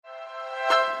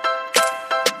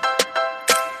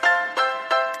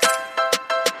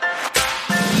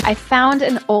I found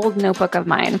an old notebook of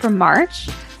mine from March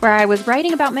where I was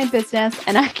writing about my business,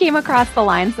 and I came across the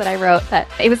lines that I wrote that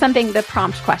it was something, the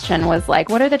prompt question was like,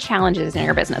 what are the challenges in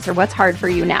your business, or what's hard for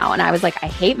you now? And I was like, I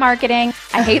hate marketing.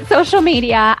 I hate social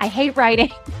media. I hate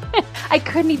writing. I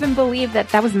couldn't even believe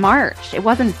that was March. It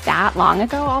wasn't that long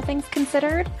ago, all things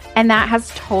considered. And that has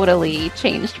totally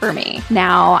changed for me.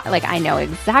 Now, like, I know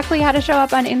exactly how to show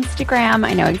up on Instagram.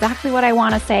 I know exactly what I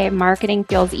want to say. Marketing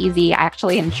feels easy. I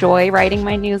actually enjoy writing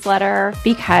my newsletter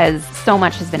because so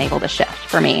much has been able to shift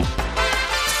for me.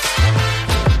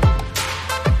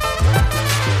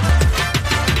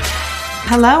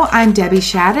 Hello, I'm Debbie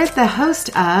Shadid, the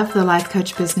host of the Life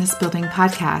Coach Business Building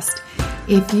Podcast.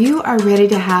 If you are ready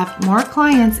to have more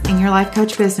clients in your life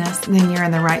coach business, then you're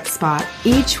in the right spot.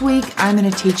 Each week, I'm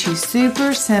going to teach you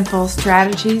super simple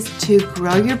strategies to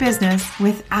grow your business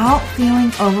without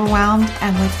feeling overwhelmed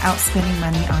and without spending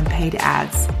money on paid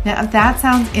ads. Now, if that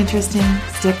sounds interesting,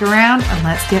 stick around and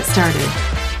let's get started.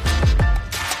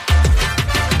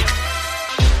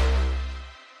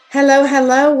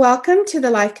 Hello. Welcome to the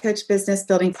Life Coach Business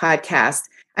Building Podcast.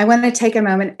 I want to take a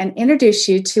moment and introduce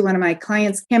you to one of my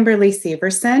clients, Kimberly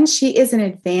Severson. She is an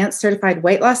advanced certified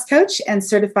weight loss coach and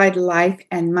certified life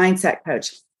and mindset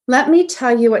coach. Let me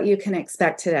tell you what you can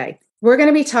expect today. We're going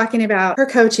to be talking about her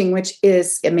coaching, which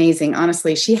is amazing.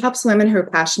 Honestly, she helps women who are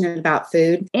passionate about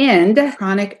food and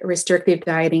chronic restrictive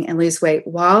dieting and lose weight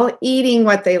while eating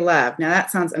what they love. Now,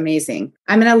 that sounds amazing.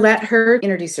 I'm going to let her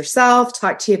introduce herself,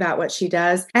 talk to you about what she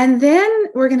does, and then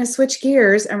we're going to switch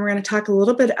gears and we're going to talk a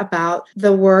little bit about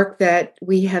the work that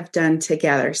we have done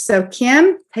together. So,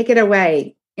 Kim, take it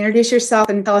away. Introduce yourself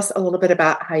and tell us a little bit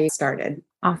about how you started.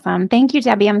 Awesome. Thank you,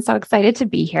 Debbie. I'm so excited to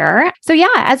be here. So yeah,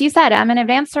 as you said, I'm an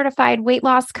advanced certified weight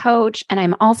loss coach, and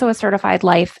I'm also a certified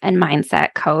life and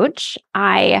mindset coach.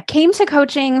 I came to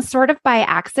coaching sort of by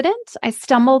accident. I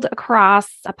stumbled across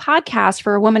a podcast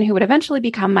for a woman who would eventually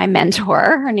become my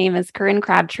mentor. Her name is Corinne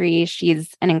Crabtree.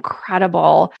 She's an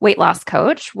incredible weight loss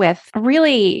coach with a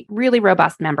really, really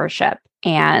robust membership.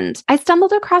 And I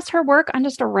stumbled across her work on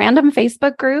just a random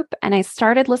Facebook group, and I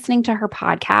started listening to her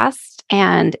podcast,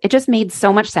 and it just made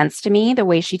so much sense to me. The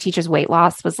way she teaches weight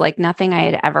loss was like nothing I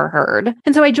had ever heard.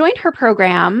 And so I joined her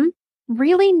program,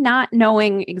 really not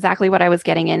knowing exactly what I was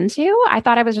getting into. I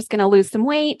thought I was just going to lose some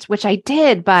weight, which I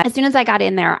did. But as soon as I got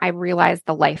in there, I realized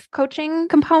the life coaching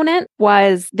component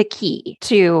was the key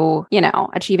to,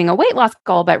 achieving a weight loss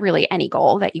goal, but really any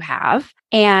goal that you have.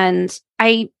 And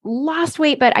I lost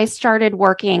weight, but I started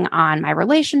working on my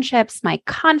relationships, my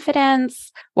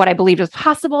confidence, what I believed was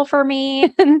possible for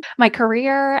me, my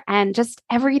career, and just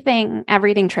everything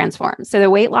transformed. So the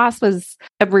weight loss was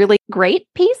a really great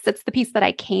piece. It's the piece that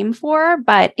I came for,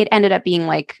 but it ended up being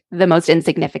like the most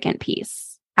insignificant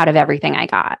piece out of everything I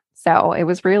got. So it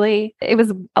was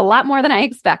a lot more than I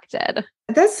expected.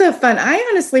 That's so fun. I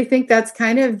honestly think that's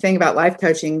kind of the thing about life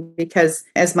coaching, because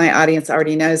as my audience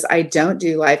already knows, I don't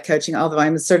do life coaching, although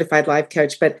I'm a certified life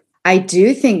coach. But I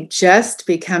do think just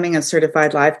becoming a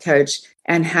certified life coach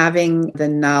and having the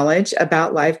knowledge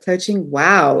about life coaching,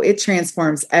 wow, it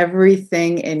transforms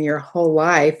everything in your whole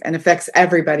life and affects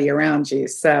everybody around you.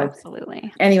 So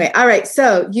absolutely. Anyway, all right.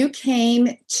 So you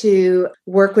came to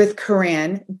work with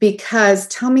Corinne because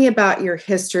tell me about your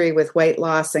history with weight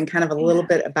loss and kind of a little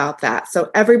bit about that. So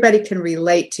everybody can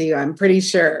relate to you, I'm pretty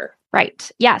sure.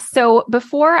 Right. Yes. So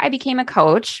before I became a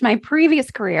coach, my previous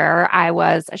career, I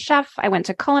was a chef. I went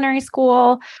to culinary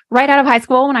school right out of high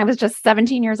school when I was just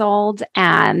 17 years old.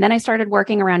 And then I started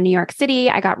working around New York City.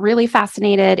 I got really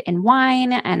fascinated in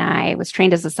wine, and I was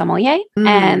trained as a sommelier.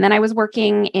 And then I was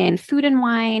working in food and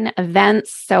wine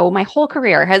events. So my whole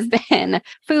career has been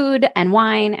food and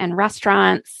wine and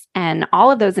restaurants and all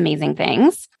of those amazing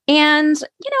things. And,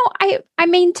 I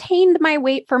maintained my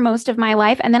weight for most of my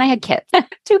life. And then I had kids,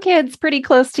 2 kids pretty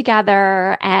close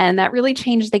together. And that really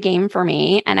changed the game for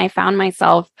me. And I found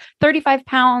myself 35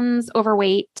 pounds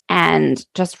overweight and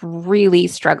just really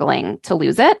struggling to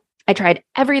lose it. I tried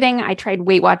everything. I tried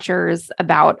Weight Watchers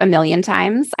about 1 million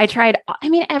times. I tried,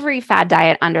 every fad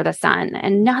diet under the sun,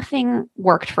 and nothing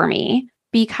worked for me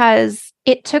because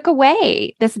it took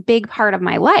away this big part of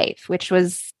my life, which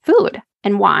was food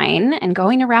and wine and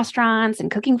going to restaurants and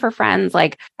cooking for friends.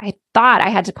 Like, I thought I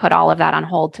had to put all of that on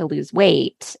hold to lose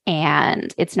weight.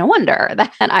 And it's no wonder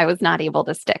that I was not able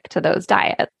to stick to those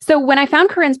diets. So when I found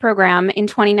Corinne's program in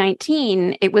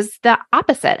 2019, it was the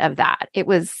opposite of that. It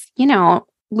was,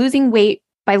 losing weight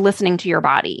by listening to your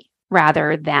body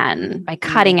rather than by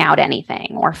cutting out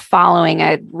anything or following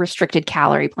a restricted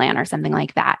calorie plan or something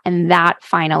like that. And that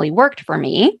finally worked for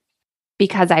me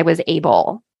because I was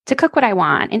able to cook what I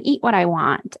want and eat what I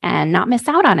want and not miss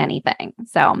out on anything.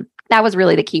 So that was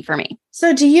really the key for me.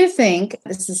 So do you think,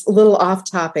 this is a little off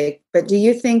topic, but do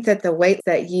you think that the weight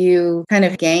that you kind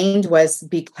of gained was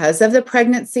because of the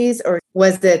pregnancies, or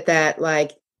was it that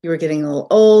like you were getting a little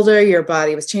older, your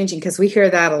body was changing? Because we hear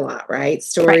that a lot, right?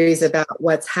 Stories about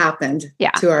what's happened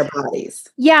to our bodies.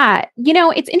 Yeah.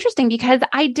 It's interesting because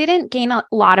I didn't gain a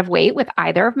lot of weight with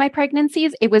either of my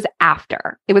pregnancies. It was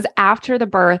after. It was after the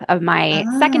birth of my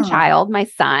second child, my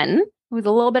son, who was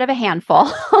a little bit of a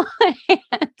handful.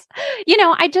 And,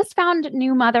 I just found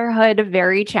new motherhood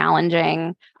very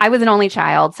challenging. I was an only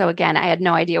child. So again, I had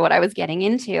no idea what I was getting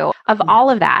into. Of all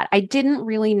of that, I didn't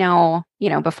really know,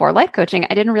 before life coaching,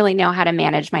 I didn't really know how to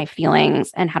manage my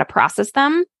feelings and how to process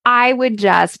them. I would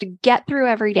just get through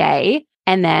every day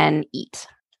and then eat.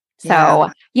 So,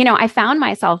 I found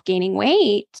myself gaining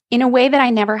weight in a way that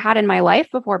I never had in my life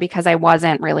before because I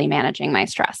wasn't really managing my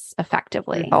stress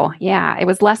effectively. So, it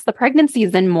was less the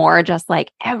pregnancies and more just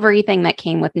like everything that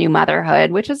came with new motherhood,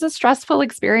 which is a stressful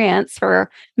experience for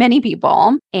many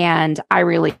people. And I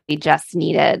really just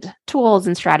needed tools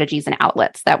and strategies and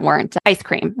outlets that weren't ice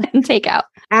cream and takeout.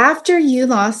 After you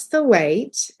lost the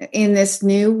weight in this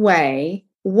new way,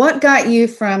 what got you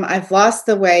from I've lost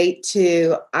the weight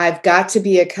to I've got to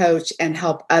be a coach and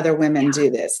help other women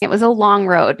do this? It was a long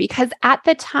road because at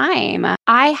the time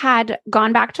I had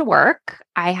gone back to work.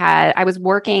 I was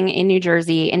working in New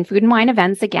Jersey in food and wine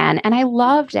events again, and I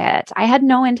loved it. I had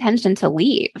no intention to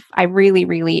leave. I really,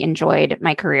 really enjoyed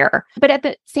my career. But at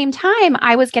the same time,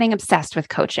 I was getting obsessed with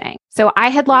coaching. So I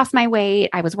had lost my weight.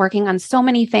 I was working on so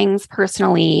many things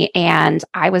personally, and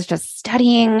I was just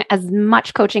studying as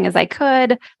much coaching as I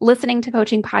could, listening to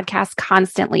coaching podcasts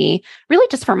constantly, really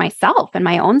just for myself and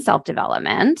my own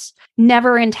self-development,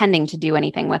 never intending to do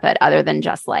anything with it other than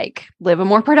just like live a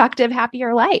more productive,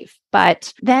 happier life.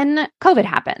 But then COVID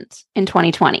happened in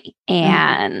 2020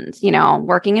 and,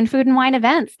 working in food and wine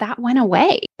events, that went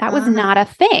away. That was not a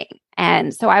thing.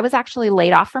 And so I was actually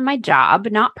laid off from my job,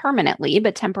 not permanently,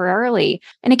 but temporarily.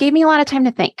 And it gave me a lot of time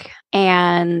to think.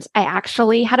 And I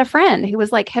actually had a friend who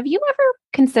was like, have you ever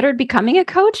considered becoming a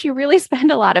coach? You really spend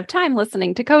a lot of time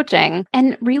listening to coaching.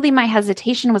 And really my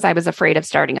hesitation was I was afraid of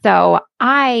starting. So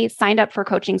I signed up for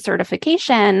coaching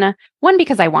certification, one,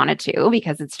 because I wanted to,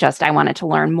 because it's just, I wanted to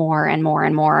learn more and more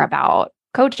and more about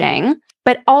coaching,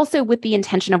 but also with the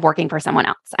intention of working for someone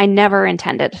else. I never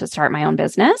intended to start my own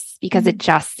business because it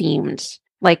just seemed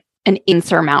like an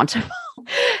insurmountable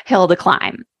hill to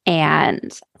climb.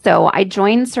 And so I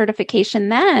joined certification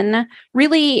then,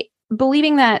 really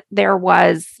believing that there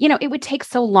was, it would take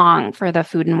so long for the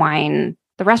food and wine,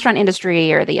 the restaurant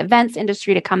industry or the events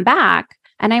industry to come back.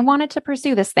 And I wanted to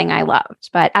pursue this thing I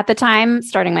loved. But at the time,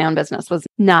 starting my own business was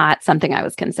not something I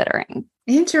was considering.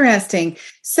 Interesting.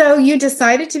 So you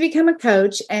decided to become a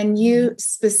coach, and you've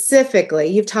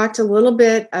talked a little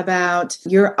bit about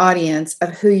your audience of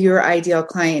who your ideal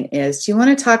client is. Do you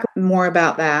want to talk more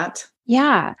about that?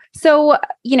 Yeah. So,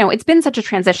 it's been such a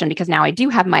transition because now I do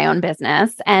have my own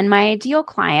business, and my ideal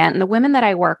client and the women that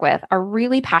I work with are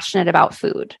really passionate about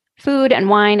food and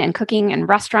wine and cooking and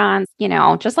restaurants,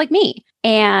 just like me.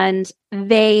 And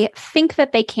they think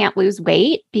that they can't lose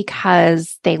weight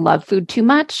because they love food too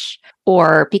much,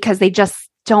 or because they just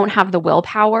don't have the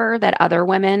willpower that other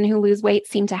women who lose weight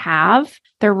seem to have.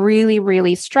 They're really,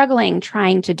 really struggling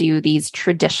trying to do these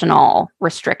traditional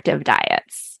restrictive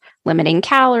diets, limiting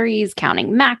calories,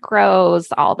 counting macros,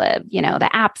 all the, the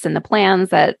apps and the plans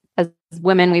that as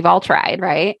women we've all tried,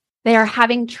 right? They are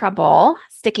having trouble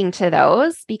sticking to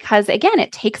those because, again,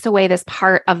 it takes away this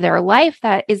part of their life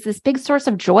that is this big source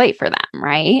of joy for them,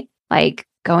 right? Like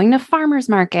going to farmers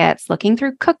markets, looking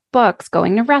through cookbooks,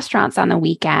 going to restaurants on the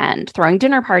weekend, throwing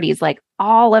dinner parties, like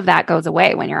all of that goes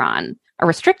away when you're on a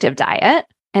restrictive diet.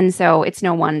 And so it's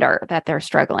no wonder that they're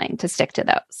struggling to stick to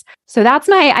those. So that's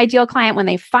my ideal client when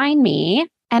they find me.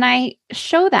 And I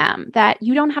show them that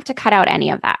you don't have to cut out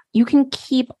any of that. You can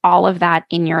keep all of that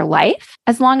in your life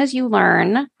as long as you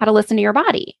learn how to listen to your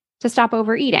body, to stop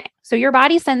overeating. So your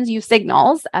body sends you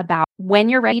signals about when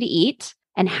you're ready to eat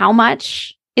and how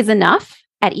much is enough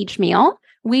at each meal.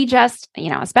 We just,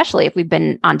 especially if we've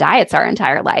been on diets our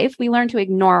entire life, we learn to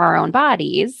ignore our own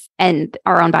bodies and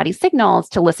our own body signals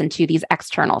to listen to these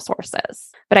external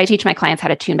sources. But I teach my clients how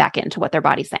to tune back into what their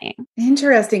body's saying.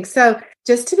 Interesting. So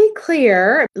just to be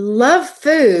clear, love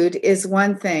food is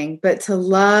one thing, but to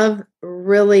love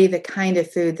really the kind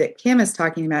of food that Kim is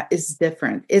talking about is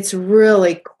different. It's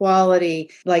really quality.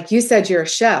 Like you said, you're a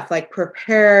chef, like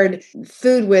prepared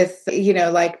food with,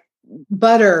 like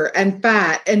butter and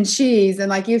fat and cheese. And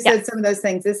like you said, some of those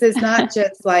things. This is not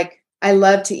just like, I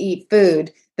love to eat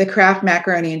food, the Kraft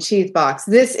macaroni and cheese box.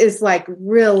 This is like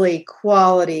really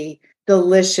quality,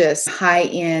 delicious, high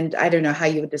end, I don't know how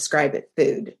you would describe it,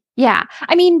 food. Yeah.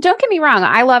 I mean, don't get me wrong.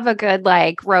 I love a good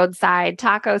like roadside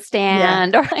taco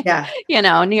stand or like,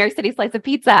 Yeah. New York City slice of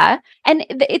pizza. And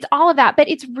it's all of that. But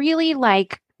it's really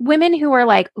like women who are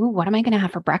like, ooh, what am I going to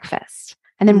have for breakfast?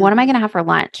 And then what am I going to have for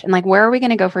lunch? And like, where are we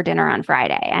going to go for dinner on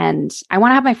Friday? And I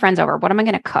want to have my friends over. What am I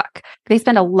going to cook? They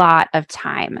spend a lot of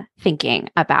time thinking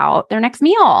about their next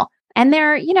meal. And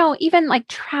they're, even like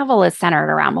travel is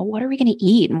centered around, well, what are we going to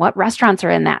eat and what restaurants are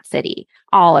in that city?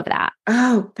 All of that.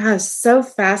 Oh, gosh, so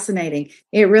fascinating.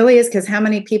 It really is, because how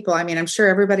many people, I mean, I'm sure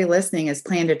everybody listening has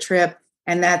planned a trip.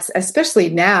 And that's especially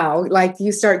now, like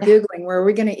you start Googling, where are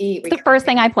we going to eat? The first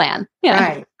thing I plan.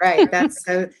 Yeah. Right. That's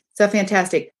so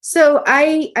fantastic. So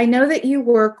I know that you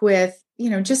work with,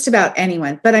 just about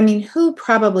anyone, but I mean, who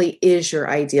probably is your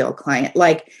ideal client?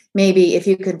 Like maybe if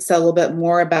you could say a little bit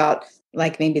more about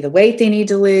like maybe the weight they need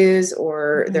to lose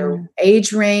or their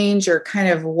age range or kind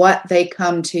of what they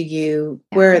come to you,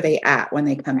 where are they at when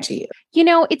they come to you?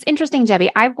 It's interesting,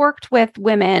 Debbie. I've worked with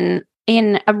women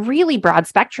in a really broad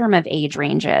spectrum of age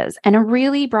ranges and a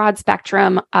really broad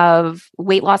spectrum of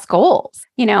weight loss goals.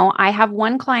 I have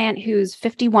one client who's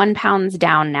 51 pounds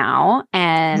down now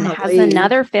and has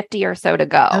another 50 or so to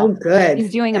go. Oh, good.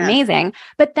 He's doing amazing.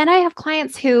 But then I have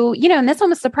clients who, and this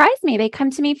almost surprised me, they come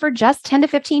to me for just 10 to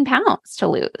 15 pounds to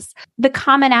lose. The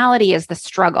commonality is the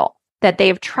struggle that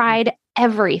they've tried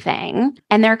everything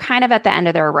and they're kind of at the end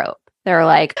of their rope. They're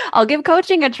like, I'll give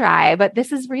coaching a try, but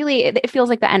this is really, it feels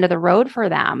like the end of the road for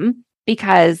them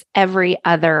because every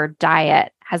other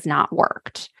diet has not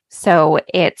worked. So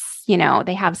it's,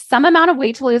 they have some amount of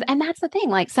weight to lose. And that's the thing.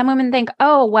 Like some women think,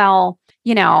 oh, well,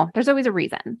 there's always a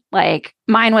reason. Like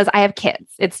mine was, I have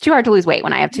kids. It's too hard to lose weight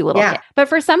when I have two little kids. But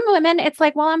for some women, it's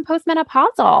like, well, I'm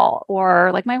postmenopausal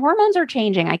or like my hormones are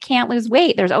changing. I can't lose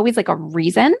weight. There's always like a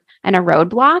reason and a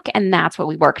roadblock. And that's what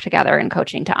we work together in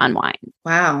coaching to unwind.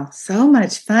 Wow. So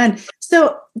much fun.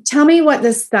 So tell me what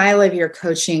the style of your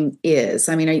coaching is.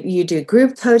 I mean, you do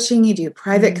group coaching, you do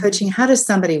private coaching. How does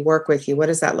somebody work with you? What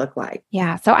does that look like?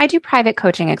 Yeah. So I do private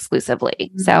coaching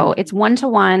exclusively. So it's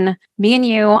one-to-one, me and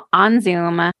you on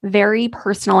Zoom, very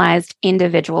personalized,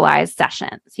 individualized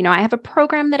sessions. I have a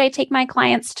program that I take my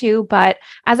clients to, but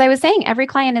as I was saying, every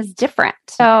client is different.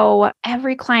 So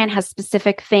every client has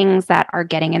specific things that are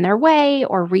getting in their way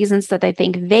or reasons that they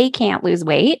think they can't lose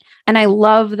weight. And I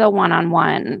love the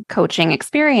one-on-one coaching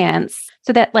experience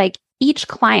so that like each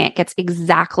client gets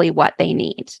exactly what they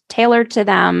need, tailored to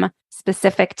them,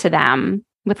 specific to them,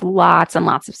 with lots and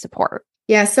lots of support.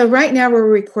 Yeah. So right now we're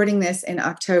recording this in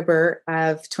October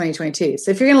of 2022.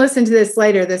 So if you're going to listen to this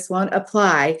later, this won't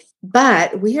apply,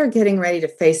 but we are getting ready to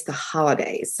face the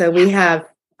holidays. So we have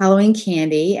Halloween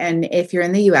candy. And if you're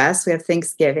in the US, we have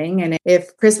Thanksgiving. And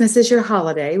if Christmas is your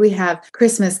holiday, we have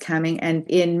Christmas coming. And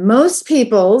in most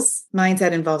people's minds,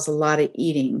 that involves a lot of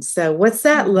eating. So what's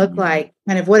that look like?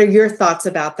 Kind of what are your thoughts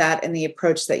about that and the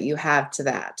approach that you have to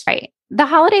that? Right. The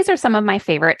holidays are some of my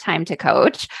favorite time to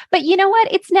coach, but you know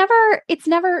what? It's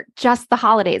never just the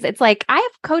holidays. It's like I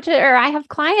have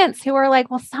clients who are like,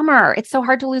 well, summer, it's so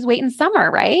hard to lose weight in summer,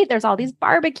 right? There's all these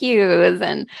barbecues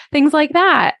and things like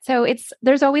that. So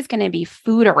there's always going to be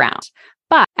food around.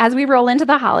 But as we roll into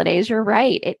the holidays, you're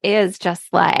right. It is just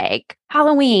like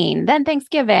Halloween, then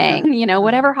Thanksgiving,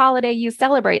 whatever holiday you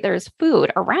celebrate, there's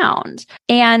food around.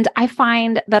 And I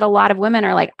find that a lot of women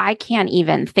are like, I can't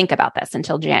even think about this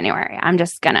until January. I'm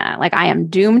just gonna, I am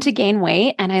doomed to gain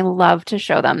weight. And I love to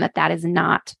show them that that is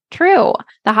not true.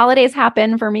 The holidays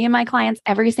happen for me and my clients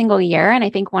every single year. And I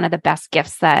think one of the best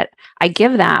gifts that I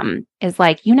give them is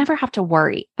you never have to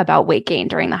worry about weight gain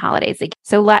during the holidays.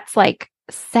 So let's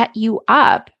set you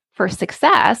up for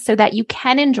success so that you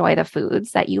can enjoy the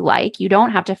foods that you like. You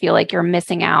don't have to feel like you're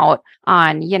missing out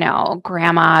on,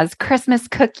 grandma's Christmas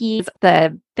cookies,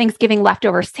 the Thanksgiving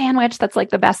leftover sandwich. That's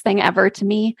the best thing ever to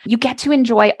me. You get to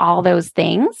enjoy all those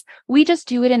things. We just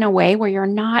do it in a way where you're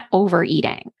not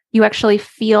overeating. You actually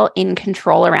feel in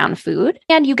control around food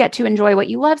and you get to enjoy what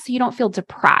you love so you don't feel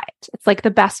deprived. It's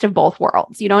the best of both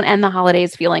worlds. You don't end the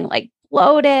holidays feeling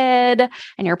bloated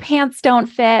and your pants don't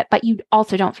fit, but you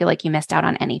also don't feel like you missed out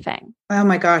on anything. Oh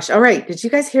my gosh. All right. Did you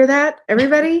guys hear that?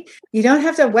 Everybody, you don't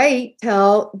have to wait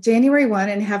till January 1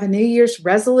 and have a New Year's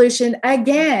resolution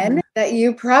again that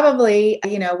you probably,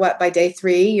 by day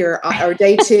 3 or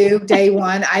day 2, day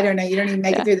 1, I don't know. You don't even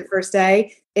make it through the first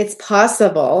day. It's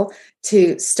possible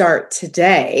to start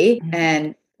today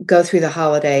and go through the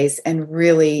holidays and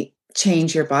really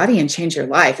change your body and change your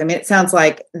life. I mean, it sounds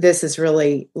like this is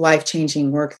really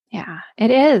life-changing work. Yeah,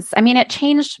 it is. I mean, it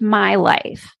changed my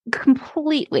life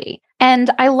completely. And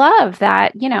I love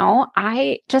that,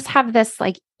 I just have this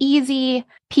like easy,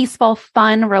 peaceful,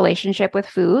 fun relationship with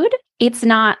food. It's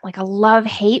not like a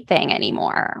love-hate thing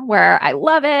anymore where I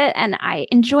love it and I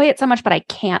enjoy it so much, but I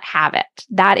can't have it.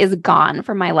 That is gone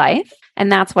from my life.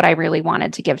 And that's what I really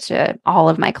wanted to give to all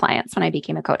of my clients when I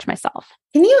became a coach myself.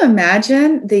 Can you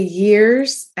imagine the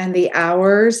years and the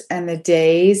hours and the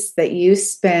days that you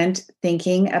spent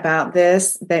thinking about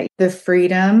this, that the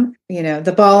freedom,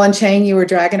 the ball and chain you were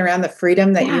dragging around, the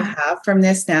freedom that you have from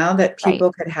this now that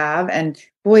people could have. And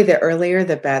boy, the earlier,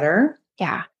 the better.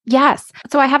 Yeah. Yes.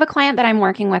 So I have a client that I'm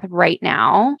working with right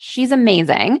now. She's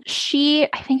amazing.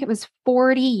 I think it was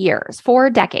 40 years,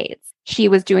 4 decades. She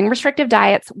was doing restrictive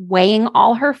diets, weighing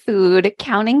all her food,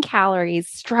 counting calories,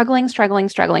 struggling,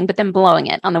 but then blowing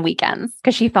it on the weekends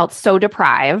because she felt so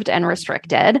deprived and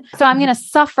restricted. So I'm going to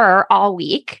suffer all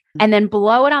week and then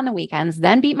blow it on the weekends,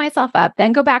 then beat myself up,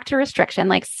 then go back to restriction,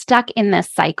 like stuck in this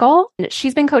cycle.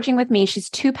 She's been coaching with me. She's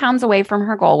 2 pounds away from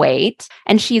her goal weight,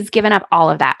 and she's given up all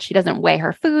of that. She doesn't weigh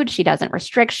her food. She doesn't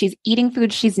restrict. She's eating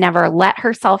food she's never let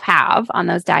herself have on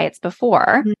those diets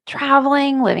before,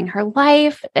 traveling, living her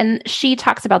life. And she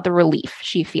talks about the relief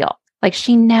she feels. Like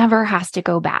she never has to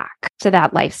go back to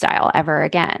that lifestyle ever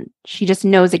again. She just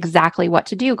knows exactly what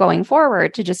to do going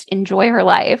forward to just enjoy her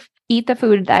life, eat the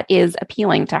food that is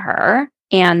appealing to her,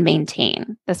 and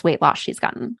maintain this weight loss she's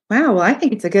gotten. Wow. Well, I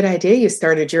think it's a good idea you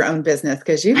started your own business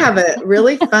because you have a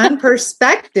really fun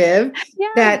perspective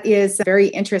that is very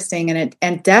interesting.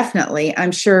 And definitely,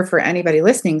 I'm sure for anybody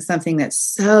listening, something that's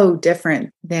so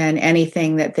different than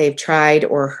anything that they've tried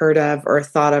or heard of or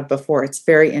thought of before. It's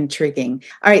very intriguing.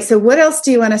 All right. So what else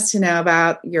do you want us to know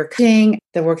about your coaching,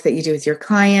 the work that you do with your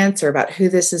clients, or about who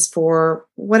this is for?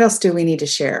 What else do we need to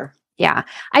share? Yeah.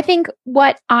 I think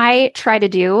what I try to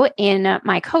do in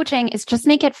my coaching is just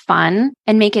make it fun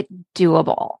and make it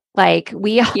doable. Like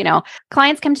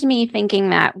clients come to me thinking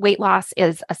that weight loss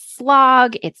is a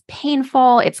slog, it's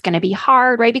painful, it's going to be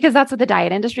hard, right? Because that's what the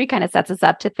diet industry kind of sets us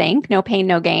up to think, no pain,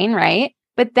 no gain, right?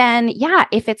 But then,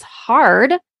 if it's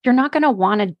hard, you're not going to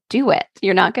want to do it.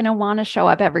 You're not going to want to show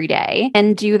up every day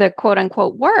and do the quote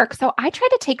unquote work. So I try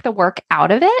to take the work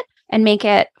out of it and make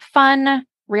it fun,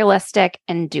 realistic,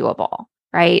 and doable,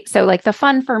 right? So like the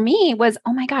fun for me was,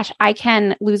 oh my gosh, I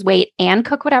can lose weight and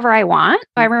cook whatever I want.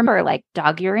 I remember like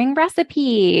dog-earing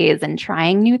recipes and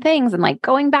trying new things and like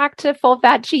going back to full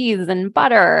fat cheese and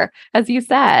butter, as you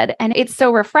said. And it's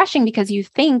so refreshing because you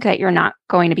think that you're not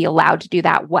going to be allowed to do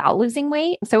that while losing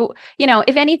weight. So,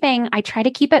 if anything, I try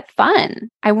to keep it fun.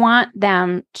 I want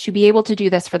them to be able to do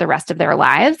this for the rest of their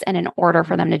lives. And in order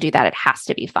for them to do that, it has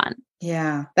to be fun.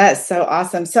 Yeah, that's so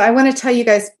awesome. So I want to tell you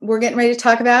guys, we're getting ready to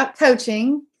talk about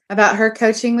coaching, about her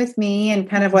coaching with me and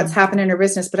kind of what's happened in her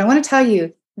business. But I want to tell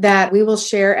you that we will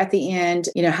share at the end,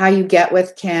 how you get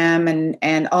with Kim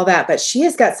and all that. But she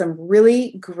has got some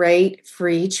really great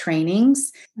free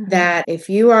trainings that if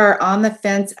you are on the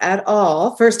fence at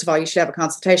all, first of all, you should have a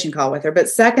consultation call with her. But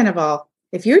second of all,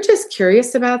 if you're just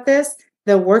curious about this,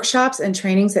 the workshops and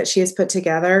trainings that she has put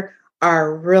together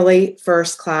are really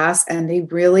first class, and they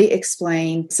really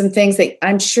explain some things that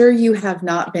I'm sure you have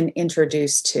not been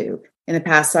introduced to in the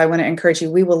past. So I want to encourage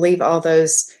you. We will leave all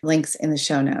those links in the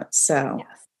show notes. So,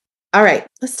 All right,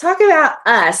 let's talk about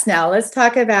us now. Let's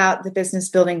talk about the Business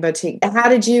Building Boutique. How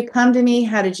did you come to me?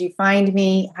 How did you find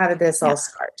me? How did this all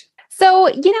start? So,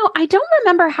 I don't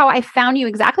remember how I found you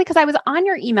exactly because I was on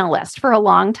your email list for a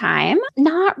long time,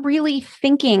 not really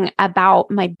thinking about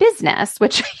my business,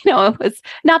 which, it was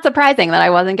not surprising that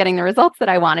I wasn't getting the results that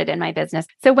I wanted in my business.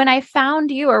 So when I found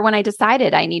you, or when I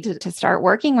decided I needed to start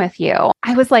working with you,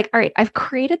 I was like, all right, I've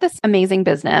created this amazing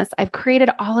business. I've created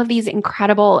all of these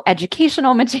incredible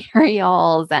educational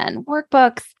materials and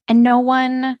workbooks, and no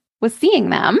one was seeing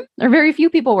them, or very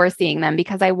few people were seeing them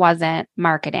because I wasn't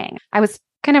marketing. I was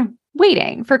kind of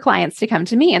waiting for clients to come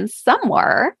to me, and some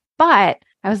were, but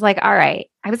I was like, all right,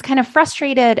 I was kind of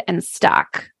frustrated and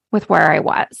stuck with where I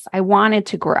was. I wanted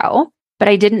to grow, but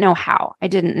I didn't know how. I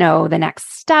didn't know the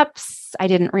next steps. I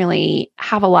didn't really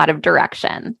have a lot of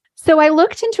direction. So I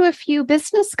looked into a few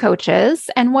business coaches,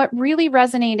 and what really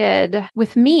resonated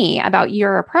with me about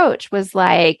your approach was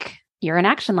like, you're an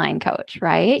action line coach,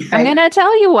 right? I'm going to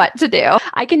tell you what to do.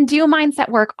 I can do mindset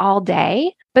work all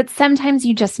day, but sometimes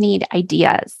you just need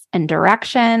ideas and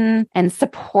direction and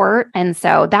support. And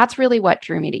so that's really what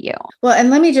drew me to you. Well,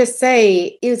 and let me just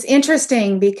say, it's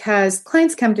interesting because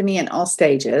clients come to me in all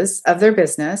stages of their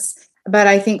business. But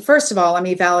I think, first of all, let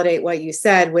me validate what you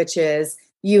said, which is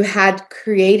you had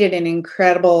created an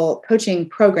incredible coaching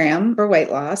program for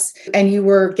weight loss and you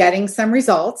were getting some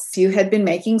results. You had been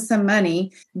making some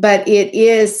money, but it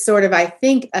is sort of, I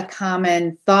think, a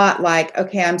common thought like,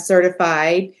 okay, I'm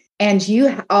certified. And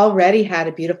you already had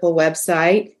a beautiful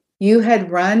website. You had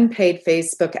run paid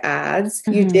Facebook ads.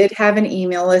 You did have an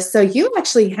email list. So you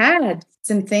actually had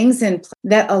some things in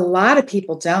that a lot of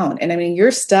people don't. And I mean,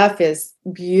 your stuff is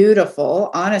beautiful,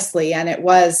 honestly. And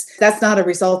that's not a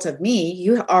result of me.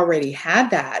 You already had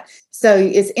that. So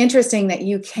it's interesting that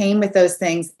you came with those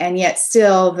things. And yet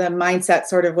still the mindset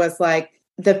sort of was like,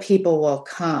 the people will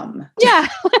come. Yeah.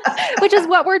 Which is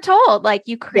what we're told. Like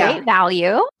you create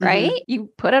value, right?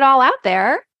 You put it all out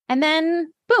there and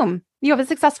then boom, you have a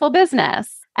successful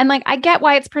business. And like, I get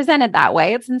why it's presented that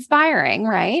way. It's inspiring,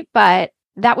 right? But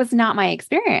that was not my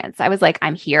experience. I was like,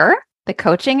 I'm here. The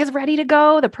coaching is ready to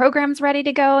go. The program's ready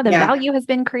to go. The value has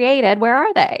been created. Where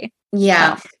are they?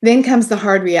 Yeah. So, then comes the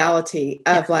hard reality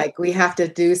of like, we have to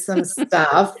do some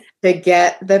stuff to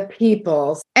get the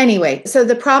people. Anyway, so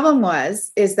the problem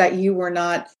is that you were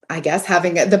not, I guess,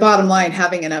 the bottom line,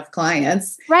 having enough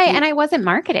clients. Right. And I wasn't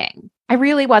marketing. I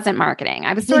really wasn't marketing.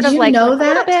 I was sort of like a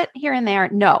little bit here and there.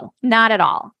 No, not at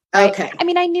all. Right? Okay. I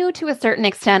mean, I knew to a certain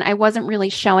extent I wasn't really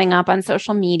showing up on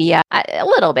social media, a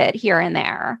little bit here and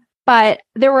there. But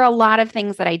there were a lot of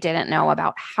things that I didn't know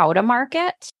about how to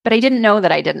market, but I didn't know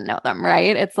that I didn't know them,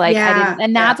 right? It's like,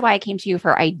 and that's why I came to you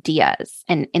for ideas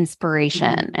and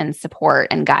inspiration and support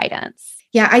and guidance.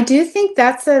 Yeah, I do think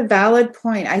that's a valid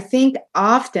point. I think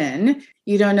often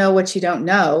you don't know what you don't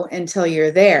know until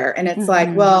you're there. And it's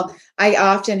like, well, I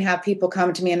often have people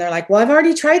come to me and they're like, well, I've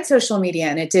already tried social media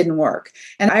and it didn't work.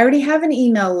 And I already have an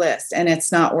email list and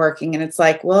it's not working. And it's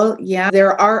like, well, yeah,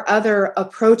 there are other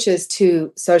approaches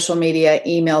to social media,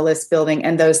 email list building,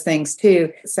 and those things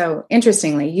too. So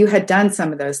interestingly, you had done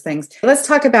some of those things. Let's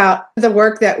talk about the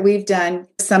work that we've done,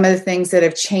 some of the things that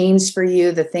have changed for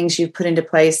you, the things you've put into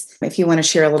place. If you want to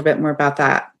share a little bit more about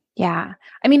that. Yeah.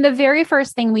 I mean, the very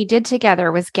first thing we did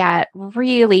together was get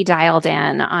really dialed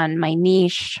in on my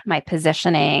niche, my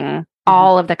positioning,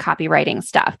 all of the copywriting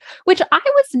stuff, which I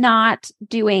was not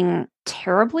doing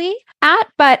terribly at,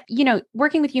 but,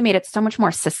 working with you made it so much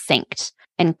more succinct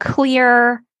and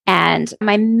clear. And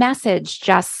my message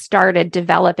just started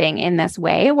developing in this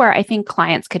way where I think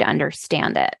clients could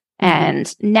understand it.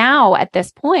 And now at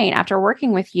this point, after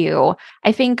working with you,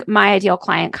 I think my ideal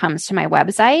client comes to my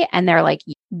website and they're like,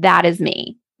 that is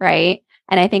me, right?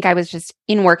 And I think I was just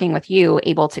in working with you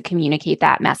able to communicate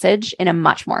that message in a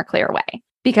much more clear way.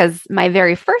 Because my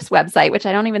very first website, which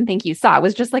I don't even think you saw,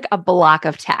 was just like a block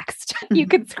of text. You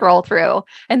could scroll through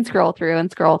and scroll through and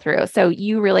scroll through. So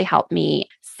you really helped me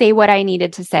say what I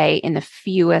needed to say in the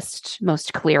fewest,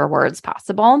 most clear words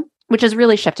possible, which has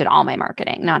really shifted all my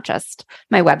marketing, not just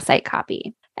my website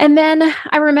copy. And then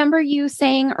I remember you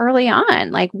saying early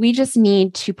on, like, we just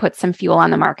need to put some fuel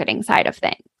on the marketing side of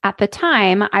things. At the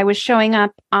time, I was showing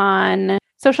up on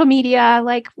social media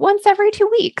like once every 2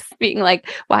 weeks, being like,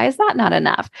 why is that not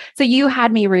enough? So you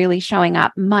had me really showing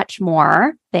up much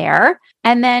more there.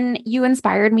 And then you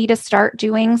inspired me to start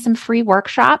doing some free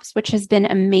workshops, which has been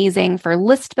amazing for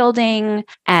list building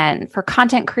and for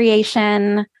content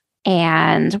creation.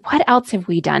 And what else have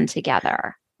we done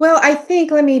together? Well, I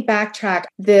think, let me backtrack,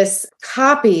 this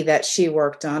copy that she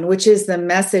worked on, which is the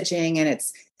messaging, and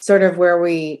it's sort of where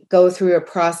we go through a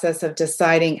process of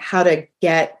deciding how to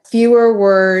get fewer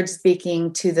words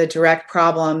speaking to the direct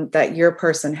problem that your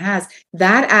person has.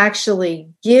 That actually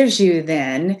gives you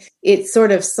then, it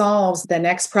sort of solves the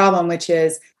next problem, which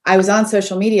is I was on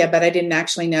social media, but I didn't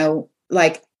actually know,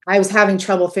 like, I was having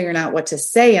trouble figuring out what to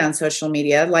say on social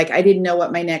media. Like, I didn't know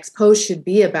what my next post should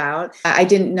be about. I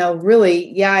didn't know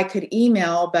really, I could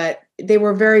email, but they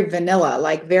were very vanilla,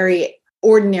 like very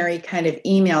ordinary kind of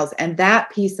emails. And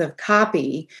that piece of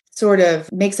copy sort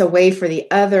of makes a way for the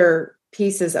other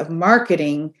pieces of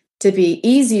marketing to be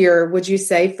easier, would you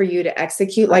say, for you to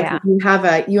execute? Like,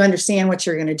 you understand what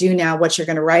you're going to do now, what you're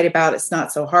going to write about. It's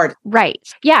not so hard. Right.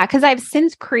 Yeah. Because I've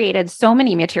since created so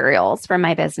many materials for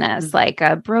my business, like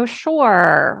a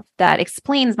brochure that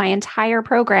explains my entire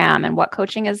program and what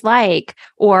coaching is like,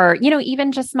 or,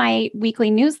 even just my weekly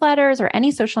newsletters or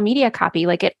any social media copy,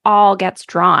 like it all gets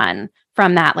drawn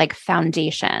from that like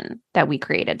foundation that we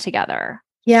created together.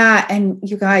 Yeah. And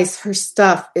you guys, her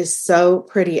stuff is so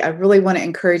pretty. I really want to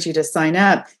encourage you to sign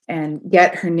up and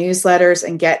get her newsletters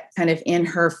and get kind of in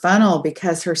her funnel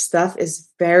because her stuff is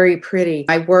very pretty.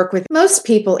 I work with most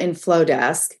people in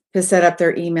Flowdesk, to set up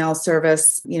their email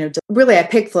service. Really, I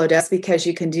picked Flowdesk because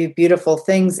you can do beautiful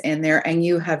things in there, and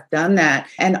you have done that.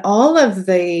 And all of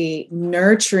the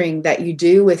nurturing that you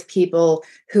do with people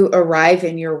who arrive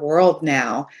in your world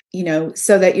now,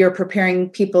 so that you're preparing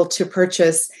people to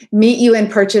meet you and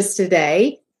purchase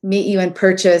today, meet you and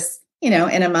purchase, in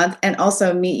a month, and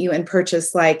also meet you and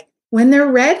purchase like when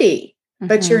they're ready.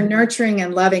 But you're nurturing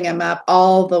and loving them up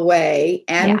all the way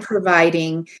and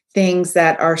providing things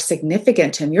that are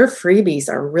significant to them. Your freebies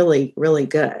are really, really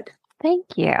good. Thank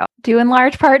you. Due in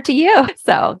large part to you.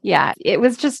 So yeah, it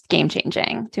was just game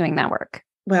changing doing that work.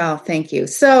 Well, thank you.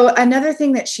 So another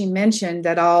thing that she mentioned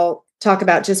that I'll talk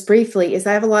about just briefly is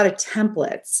I have a lot of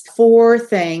templates for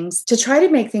things to try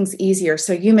to make things easier.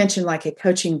 So you mentioned like a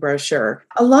coaching brochure.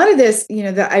 A lot of this,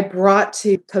 that I brought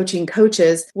to coaching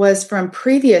coaches was from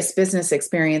previous business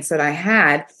experience that I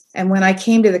had. And when I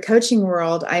came to the coaching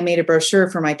world, I made a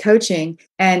brochure for my coaching.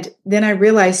 And then I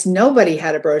realized nobody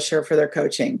had a brochure for their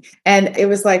coaching. And it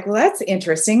was like, well, that's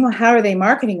interesting. Well, how are they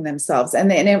marketing themselves?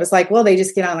 And then it was like, well, they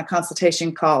just get on a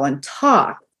consultation call and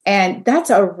talk. And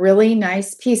that's a really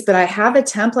nice piece. But I have a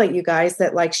template, you guys,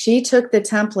 that like she took the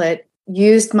template,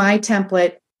 used my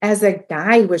template as a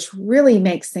guide, which really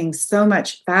makes things so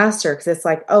much faster because it's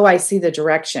like, oh, I see the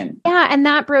direction. Yeah. And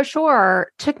that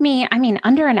brochure took me,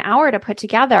 under an hour to put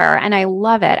together. And I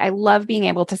love it. I love being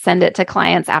able to send it to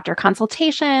clients after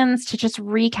consultations to just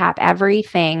recap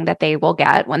everything that they will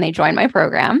get when they join my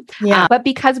program. Yeah. But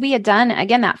because we had done,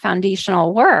 again, that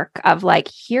foundational work of like,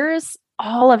 here's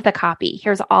all of the copy,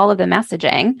 here's all of the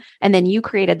messaging, and then you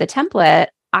created the template,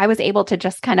 I was able to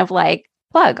just kind of like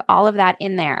plug all of that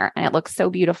in there, and it looks so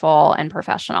beautiful and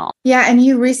professional. Yeah. And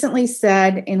you recently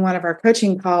said in one of our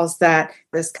coaching calls that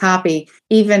this copy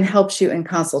even helps you in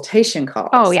consultation calls.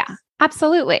 Oh, yeah,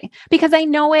 absolutely. Because I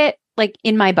know it like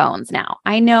in my bones now.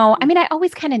 I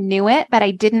always kind of knew it, but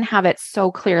I didn't have it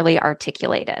so clearly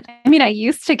articulated. I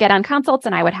used to get on consults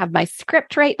and I would have my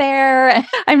script right there.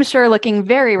 I'm sure looking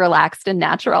very relaxed and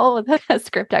natural with the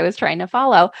script I was trying to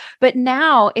follow. But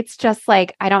now it's just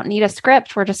like, I don't need a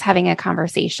script. We're just having a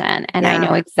conversation and I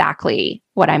know exactly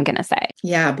what I'm going to say.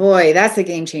 Yeah, boy, that's a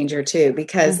game changer too,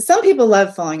 because some people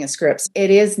love following a script. It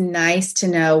is nice to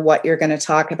know what you're going to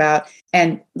talk about.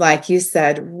 And like you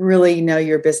said, really know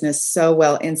your business so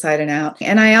well inside and out.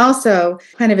 And I also,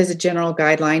 kind of as a general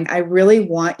guideline, I really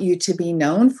want you to be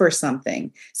known for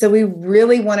something. So we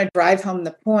really want to drive home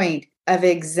the point of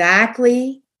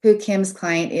exactly who Kim's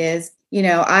client is.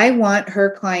 I want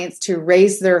her clients to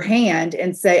raise their hand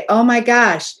and say, oh my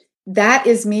gosh, that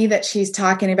is me that she's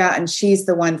talking about, and she's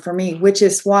the one for me, which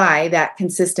is why that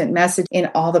consistent message in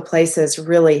all the places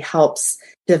really helps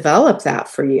develop that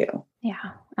for you.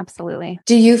 Yeah, absolutely.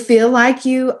 Do you feel like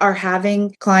you are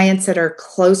having clients that are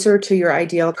closer to your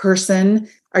ideal person?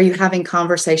 Are you having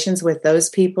conversations with those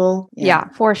people? Yeah,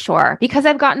 for sure. Because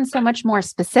I've gotten so much more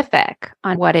specific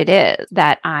on what it is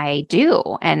that I do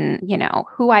and,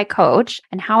 who I coach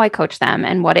and how I coach them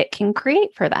and what it can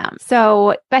create for them.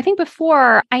 So I think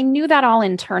before I knew that all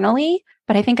internally,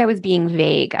 but I think I was being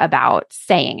vague about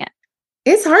saying it.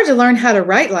 It's hard to learn how to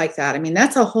write like that.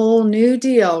 That's a whole new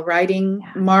deal. Writing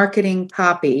marketing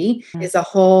copy is a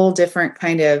whole different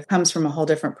comes from a whole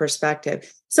different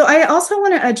perspective. So I also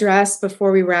want to address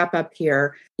before we wrap up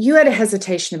here, you had a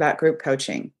hesitation about group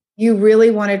coaching. You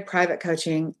really wanted private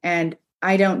coaching, and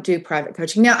I don't do private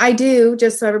coaching. Now I do,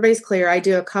 just so everybody's clear, I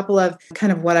do a couple of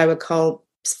kind of what I would call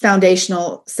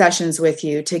foundational sessions with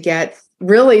you to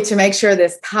make sure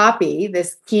this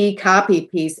key copy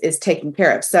piece is taken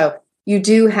care of. So you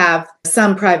do have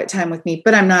some private time with me,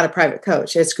 but I'm not a private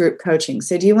coach. It's group coaching.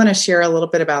 So do you want to share a little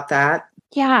bit about that?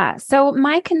 Yeah. So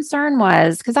my concern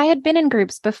was because I had been in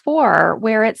groups before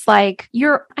where it's like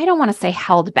I don't want to say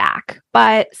held back,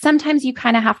 but sometimes you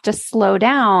kind of have to slow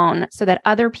down so that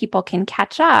other people can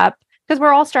catch up because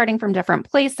we're all starting from different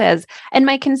places. And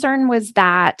my concern was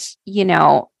that,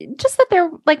 just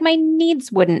that my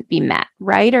needs wouldn't be met,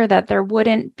 right? Or that there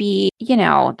wouldn't be,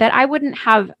 that I wouldn't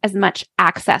have as much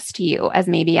access to you as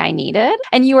maybe I needed.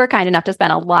 And you were kind enough to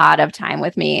spend a lot of time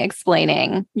with me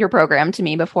explaining your program to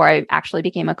me before I actually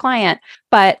became a client.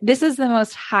 But this is the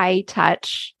most high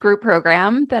touch group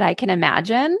program that I can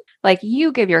imagine. Like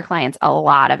you give your clients a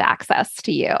lot of access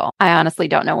to you. I honestly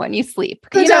don't know when you sleep.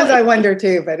 Sometimes I wonder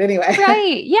too, but anyway.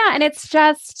 Right. Yeah. And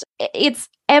it's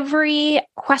every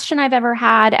question I've ever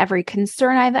had, every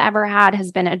concern I've ever had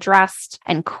has been addressed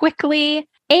and quickly.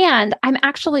 And I'm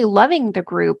actually loving the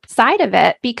group side of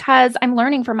it because I'm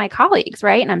learning from my colleagues,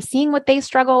 right? And I'm seeing what they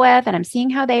struggle with and I'm seeing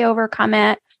how they overcome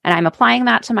it. And I'm applying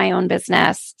that to my own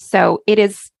business. So it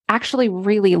is actually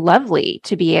really lovely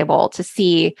to be able to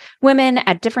see women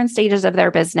at different stages of their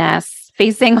business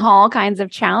facing all kinds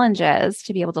of challenges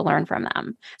to be able to learn from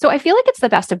them. So I feel like it's the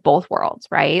best of both worlds,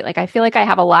 right? Like I feel like I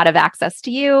have a lot of access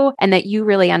to you and that you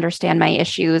really understand my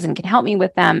issues and can help me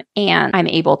with them. And I'm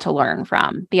able to learn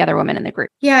from the other women in the group.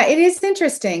 Yeah, it is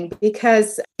interesting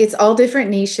because it's all different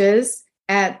niches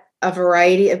at a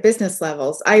variety of business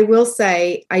levels. I will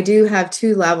say I do have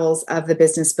 2 levels of the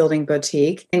business building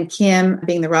boutique, and Kim,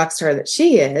 being the rock star that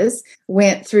she is,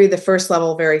 went through the first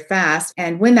level very fast.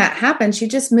 And when that happens, you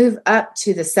just move up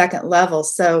to the second level.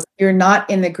 So you're not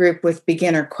in the group with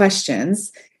beginner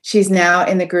questions. She's now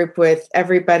in the group with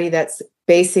everybody that's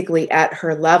basically at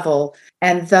her level.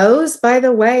 And those, by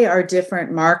the way, are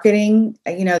different marketing,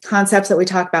 concepts that we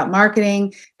talk about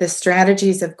marketing, the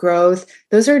strategies of growth.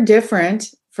 Those are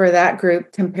different for that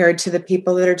group compared to the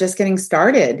people that are just getting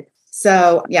started.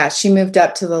 So yeah, she moved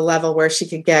up to the level where she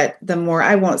could get the more,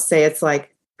 I won't say it's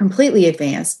like completely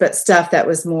advanced, but stuff that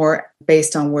was more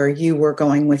based on where you were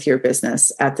going with your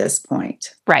business at this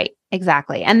point. Right.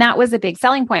 Exactly. And that was a big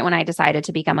selling point when I decided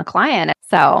to become a client.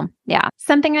 So yeah,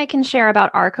 something I can share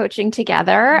about our coaching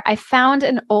together. I found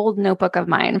an old notebook of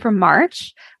mine from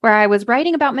March where I was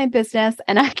writing about my business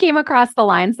and I came across the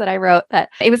lines that I wrote that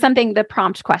it was something, the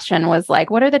prompt question was like,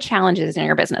 what are the challenges in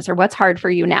your business or what's hard for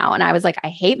you now? And I was like, I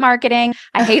hate marketing.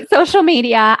 I hate social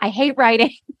media. I hate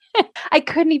writing. I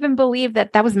couldn't even believe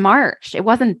that was March. It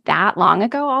wasn't that long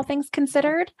ago, all things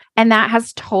considered. And that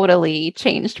has totally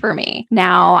changed for me.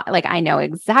 Now, like I know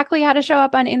exactly how to show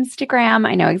up on Instagram.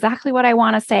 I know exactly what I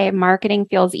want to say. Marketing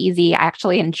feels easy. I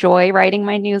actually enjoy writing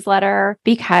my newsletter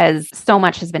because so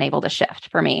much has been able to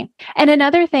shift for me. And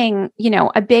another thing,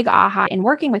 a big aha in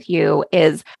working with you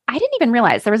is I didn't even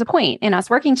realize there was a point in us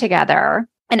working together.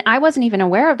 And I wasn't even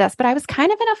aware of this, but I was kind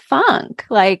of in a funk.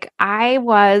 Like I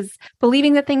was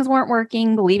believing that things weren't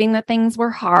working, believing that things were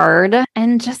hard,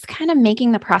 and just kind of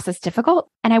making the process difficult.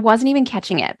 And I wasn't even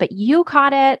catching it, but you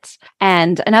caught it.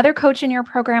 And another coach in your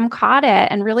program caught it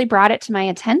and really brought it to my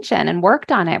attention and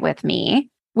worked on it with me,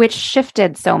 which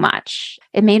shifted so much.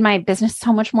 It made my business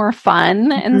so much more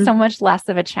fun and so much less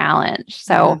of a challenge.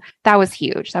 So that was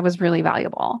huge. That was really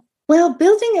valuable. Well,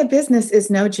 building a business is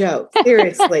no joke.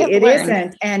 Seriously, it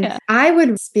isn't. And I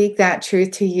would speak that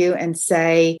truth to you and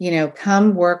say,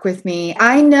 come work with me.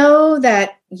 I know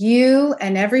that you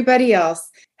and everybody else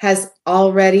has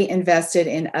already invested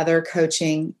in other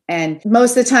coaching. And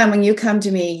most of the time when you come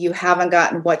to me, you haven't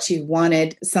gotten what you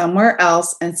wanted somewhere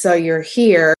else. And so you're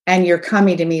here and you're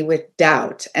coming to me with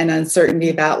doubt and uncertainty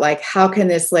about like, how can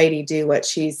this lady do what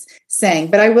she's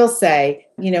saying? But I will say,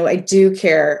 I do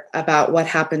care about what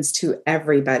happens to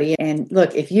everybody. And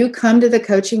look, if you come to the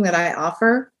coaching that I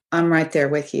offer, I'm right there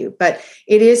with you. But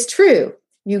it is true.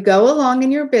 You go along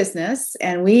in your business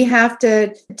and we have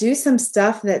to do some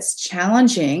stuff that's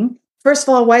challenging. First of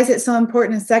all, why is it so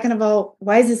important? And second of all,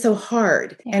 why is it so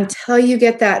hard? Yeah. Until you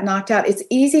get that knocked out, it's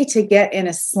easy to get in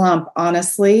a slump,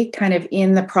 honestly, kind of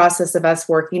in the process of us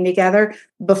working together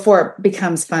before it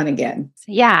becomes fun again.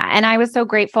 Yeah. And I was so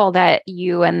grateful that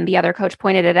you and the other coach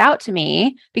pointed it out to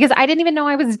me because I didn't even know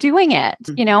I was doing it.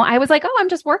 I was like, oh, I'm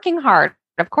just working hard.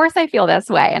 Of course I feel this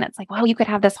way. And it's like, well, you could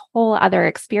have this whole other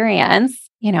experience.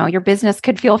 Your business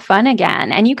could feel fun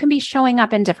again and you can be showing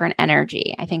up in different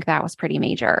energy. I think that was pretty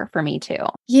major for me too.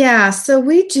 Yeah. So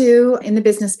we do in the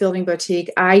Business Building Boutique,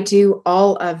 I do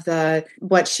all of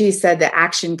what she said, the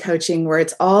action coaching, where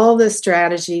it's all the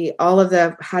strategy, all of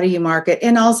the, how do you market,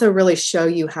 and also really show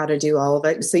you how to do all of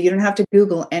it. So you don't have to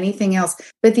Google anything else.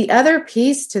 But the other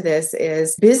piece to this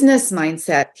is business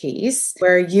mindset piece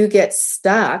where you get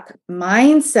stuck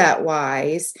mindset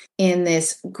wise in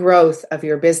this growth of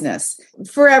your business.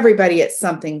 For everybody, it's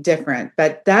something different,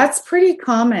 but that's pretty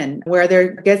common where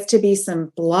there gets to be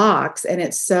some blocks. And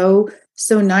it's so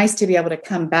nice to be able to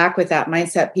come back with that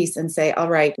mindset piece and say, all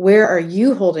right, where are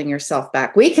you holding yourself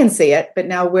back? We can see it, but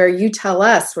now where you tell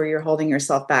us where you're holding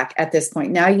yourself back at this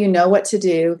point. Now you know what to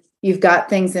do. You've got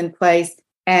things in place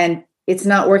and it's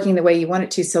not working the way you want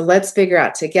it to. So let's figure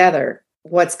out together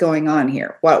what's going on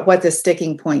here, what the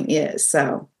sticking point is.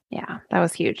 So yeah, that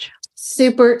was huge.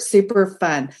 Super, super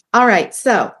fun. All right.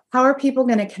 So how are people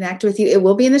going to connect with you? It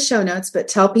will be in the show notes, but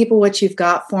tell people what you've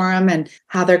got for them and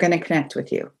how they're going to connect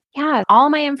with you. Yeah. All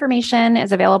my information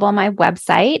is available on my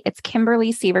website. It's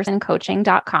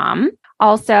KimberlySeversonCoaching.com.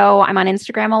 Also, I'm on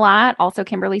Instagram a lot, also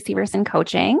Kimberly Severson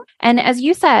Coaching. And as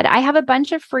you said, I have a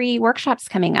bunch of free workshops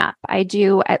coming up. I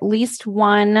do at least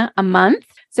one a month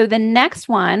So the next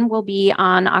one will be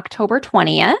on October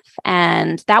 20th,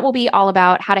 and that will be all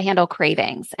about how to handle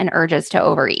cravings and urges to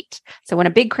overeat. So when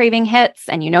a big craving hits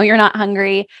and you know you're not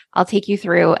hungry, I'll take you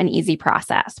through an easy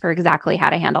process for exactly how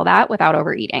to handle that without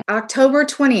overeating. October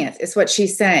 20th is what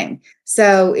she's saying.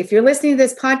 So if you're listening to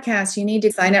this podcast, you need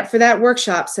to sign up for that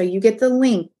workshop so you get the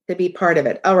link to be part of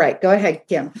it. All right, go ahead,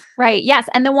 Kim. Right. Yes.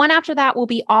 And the one after that will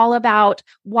be all about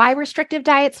why restrictive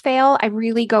diets fail. I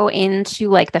really go into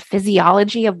like the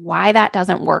physiology of why that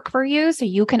doesn't work for you. So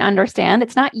you can understand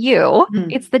it's not you,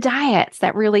 it's the diets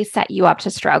that really set you up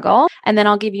to struggle. And then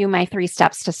I'll give you my 3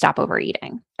 steps to stop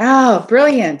overeating. Oh,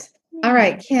 brilliant. All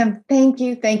right, Kim, thank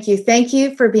you. Thank you. Thank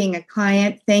you for being a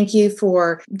client. Thank you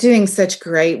for doing such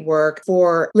great work,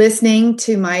 for listening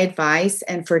to my advice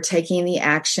and for taking the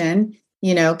action.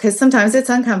 Because sometimes it's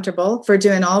uncomfortable, for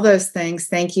doing all those things.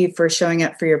 Thank you for showing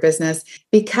up for your business,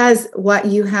 because what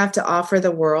you have to offer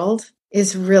the world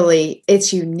is really,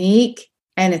 it's unique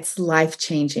and it's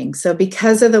life-changing. So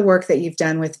because of the work that you've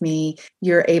done with me,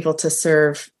 you're able to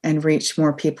serve and reach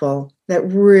more people that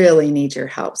really need your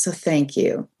help. So thank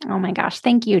you. Oh my gosh.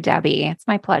 Thank you, Debbie. It's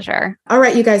my pleasure. All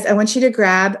right, you guys, I want you to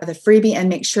grab the freebie and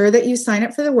make sure that you sign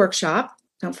up for the workshop.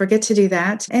 Don't forget to do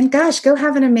that. And gosh, go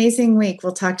have an amazing week.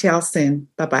 We'll talk to y'all soon.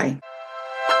 Bye-bye.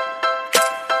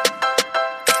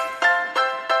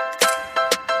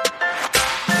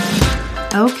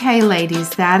 Okay, ladies,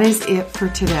 that is it for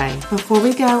today. Before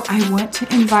we go, I want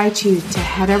to invite you to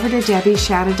head over to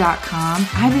DebbieShada.com. I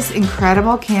have this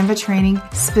incredible Canva training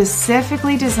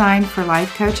specifically designed for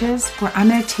life coaches, where I'm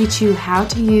going to teach you how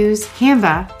to use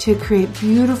Canva to create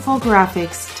beautiful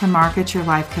graphics to market your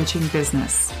life coaching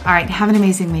business. All right, have an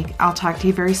amazing week. I'll talk to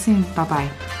you very soon.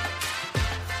 Bye-bye.